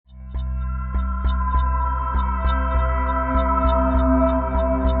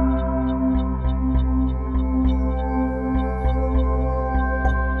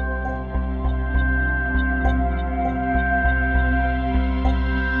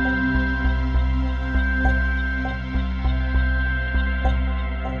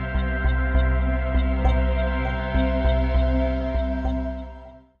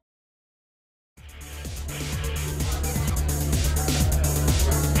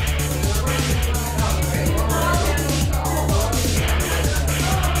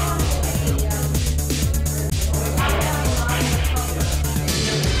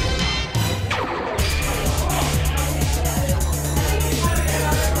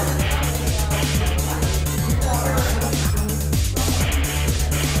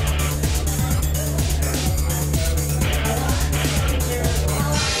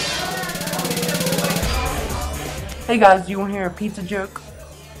Hey guys, do you want to hear a pizza joke?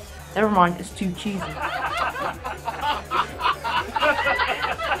 Never mind, it's too cheesy.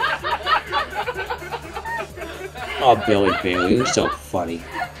 Oh, Billy Bailey, you're so funny.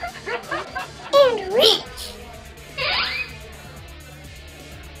 And rich.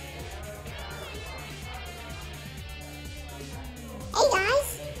 Hey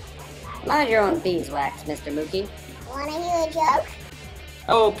guys, Mind your own beeswax, Mr. Mookie. wanna hear a joke?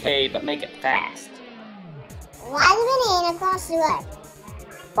 Okay, but make it fast. Why the banana across the road?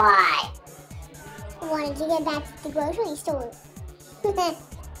 Why? Wanted to get back to the grocery store.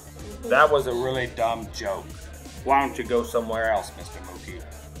 That was a really dumb joke. Why don't you go somewhere else, Mr. Mookie?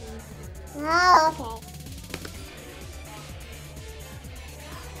 Oh, okay.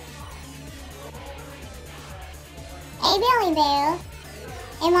 Hey Billy Bear,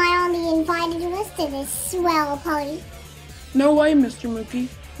 am I on the invited list to this swell party? No way, Mr. Mookie.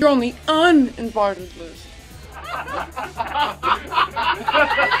 You're on the uninvited list. If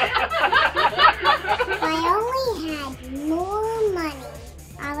I only had more money,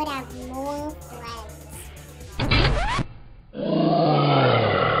 I would have more friends.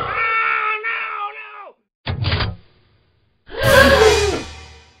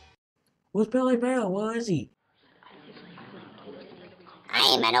 Who's Billy Bailey? What is he?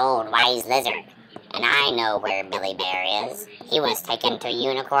 I'm an old wise lizard, and I know where Billy Bear is. He was taken to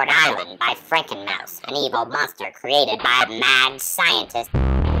Unicorn Island by Frankenmouse, an evil monster created by a mad scientist.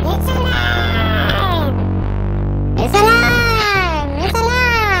 It's alive! It's alive! It's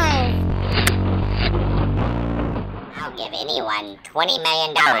alive! I'll give anyone $20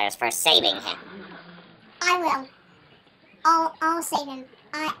 million for saving him. I will. I'll save him.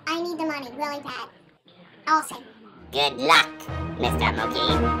 I need the money really bad. I'll save him. Good luck, Mr.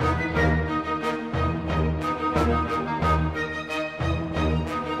 Mookie.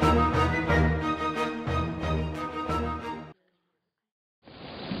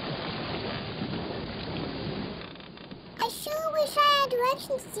 I sure wish I had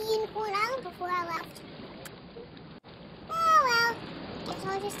directions to Unicorn Island before I left. Oh well, guess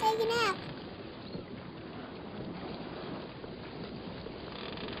I'll just take a nap.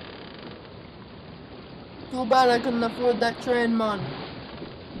 Too bad I couldn't afford that train, man.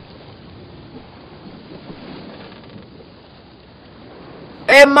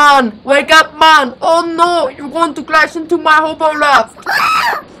 Hey man, wake up man! Oh no, you're going to crash into my hobo raft!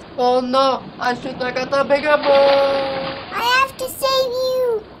 Oh no, I should have got a bigger boat! I have to save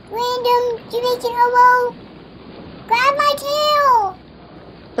you, random Jamaican hobo. Grab my tail.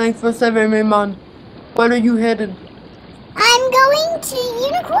 Thanks for saving me, man. Where are you headed? I'm going to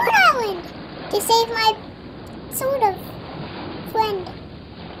Unicorn Island to save my sort of friend,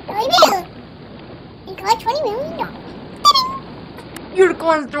 Billy Bear, and collect $20 million.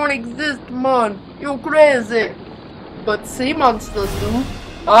 Unicorns don't exist, man. You're crazy. But sea monsters do.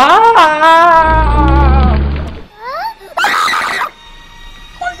 Ah!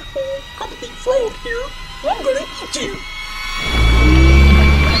 I'm a big frog here. I'm gonna eat you.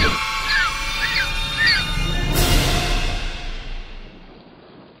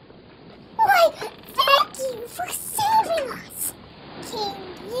 Why, thank you for saving us. Can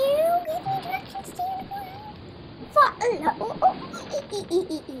you give me directions to Unicorn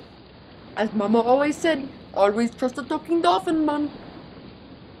Island? As Mama always said, always trust a talking dolphin, man.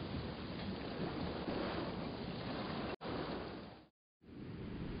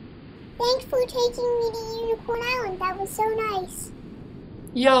 Thanks for taking me to Unicorn Island. That was so nice.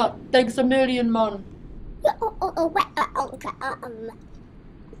 Yeah, thanks a million, man.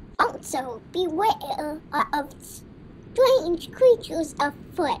 Also, beware of strange creatures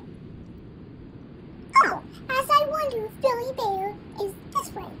afoot. Oh, as I wonder if Billy Bear is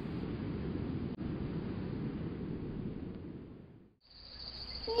this way.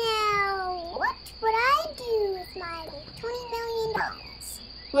 Now, what would I do with my $20 million?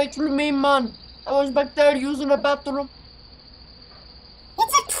 Wait for me, man. I was back there using the bathroom.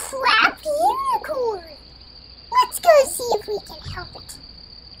 It's a trapped unicorn! Let's go see if we can help it.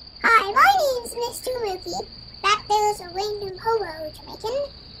 Hi, my name's Mr. Mookie. Back there's a random hobo Jamaican.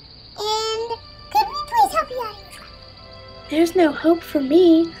 And could we please help you out of your trap? There's no hope for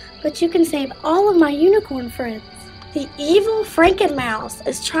me, but you can save all of my unicorn friends. The evil Frankenmouse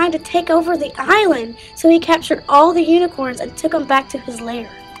is trying to take over the island, so he captured all the unicorns and took them back to his lair.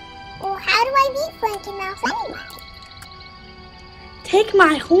 Well, how do I beat Frankenmouse anyway? Take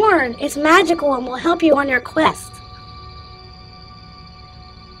my horn. It's magical and will help you on your quest.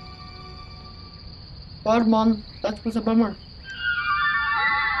 Well, man, that was a bummer.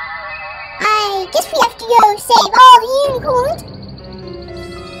 I guess we have to go save all the unicorns.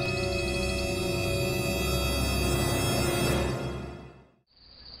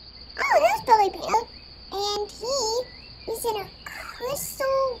 That's Billy Bear. And he is in a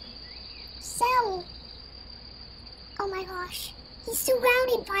crystal cell. Oh my gosh. He's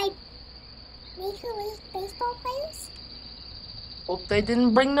surrounded by Major League Baseball players? Hope they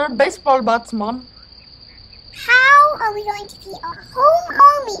didn't bring their baseball bats, Mom. How are we going to defeat a whole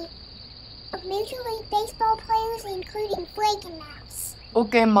army of Major League Baseball players, including Frankenmouse?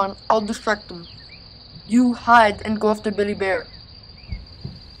 Okay, Mom, I'll distract them. You hide and go after Billy Bear.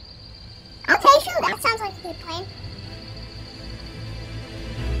 Okay, sure, that sounds like a good plan.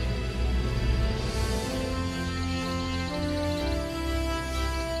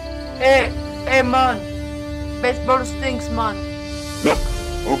 Hey, man. Baseball stinks, man. Look,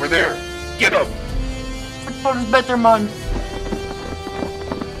 over there. Get up. Football is better, man.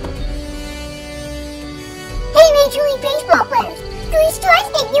 Hey, Major League Baseball players! 3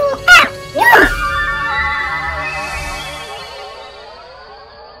 strikes and you will out! No!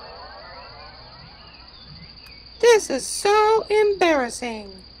 This is so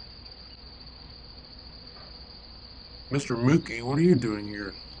embarrassing. Mr. Mookie, what are you doing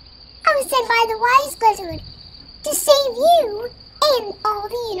here? I was sent by the Wise Lizard to save you and all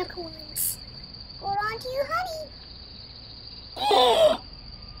the unicorns. Hold on to your honey.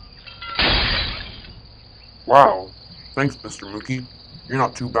 Wow. Thanks, Mr. Mookie. You're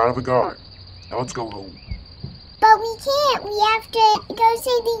not too bad of a guy. Now let's go home. But we can't. We have to go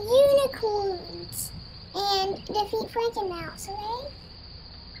save the unicorns and defeat Frankenmouse, okay?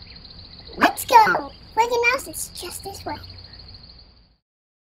 Let's go. Frankenmouse is just this way.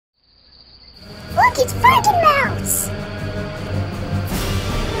 Look, it's Frankenmouse!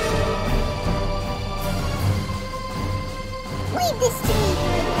 Leave this to me.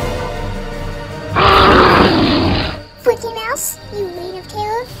 Frankenmouse, you reign of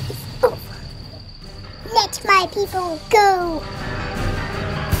terror is over. Let my people go.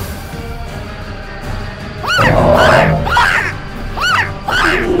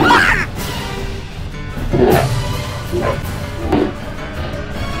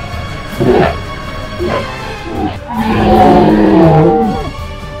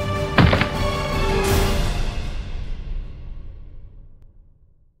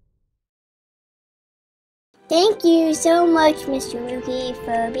 Thank you so much, Mr. Mookie,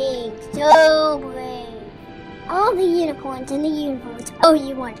 for being so brave. All the unicorns in the universe owe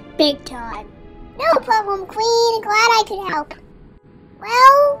you one big time. No problem, Queen. Glad I could help.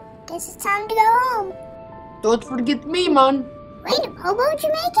 Well, guess it's time to go home. Don't forget me, man. Random hobo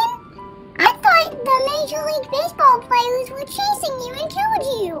Jamaican? I thought the Major League Baseball players were chasing you and killed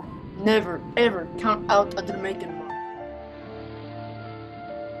you. Never, ever count out a Jamaican, man.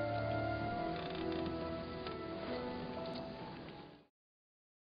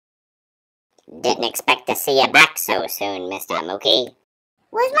 Didn't expect to see you back so soon, Mr. Mookie.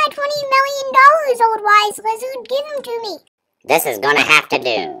 Where's my $20 million, old wise lizard? Give them to me. This is gonna have to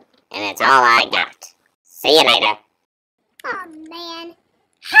do, and it's all I got. See you later. Oh man,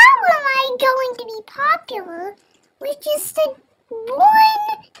 how am I going to be popular with just a $1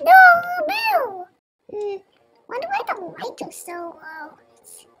 bill? Wonder why the lights are so low.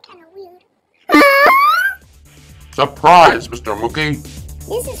 It's kind of weird. Surprise, Mr. Mookie.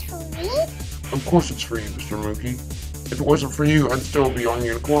 This is for me? Of course it's for you, Mr. Mookie. If it wasn't for you, I'd still be on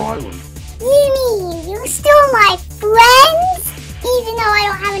Unicorn Island. You mean you're still my friends? Even though I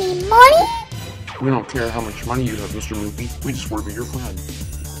don't have any money? We don't care how much money you have, Mr. Mookie. We just want to be your friend.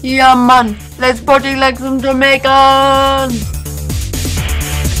 Yeah, man. Let's party like some Jamaicans.